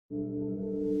Hello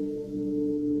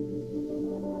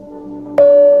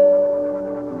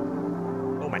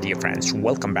my dear friends,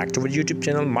 welcome back to our YouTube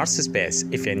channel Mars Space.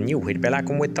 If you're new, hit bell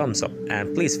icon with thumbs up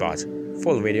and please watch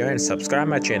full video and subscribe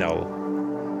my channel.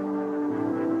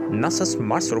 NASA's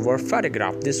Mars rover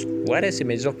photographed this latest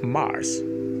image of Mars,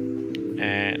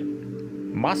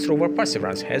 and Mars rover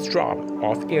Perseverance has dropped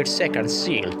off 8-second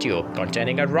sealed tube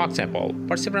containing a rock sample.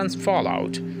 Perseverance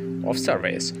fallout of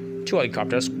surface. 2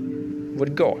 helicopters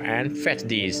would go and fetch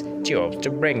these tubes to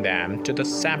bring them to the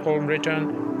sample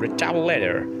return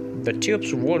later. The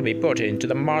tubes will be put into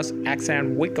the Mars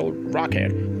Ascent Vehicle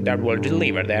rocket that will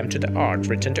deliver them to the Earth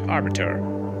return to orbiter.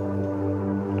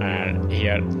 And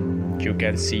here you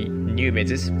can see new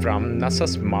images from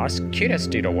NASA's Mars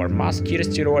Curiosity rover. Mars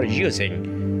Curiosity rover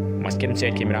using Mars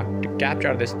camera to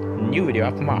capture this new video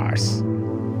of Mars.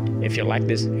 If you like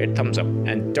this, hit thumbs up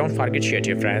and don't forget to share to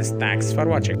your friends. Thanks for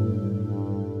watching.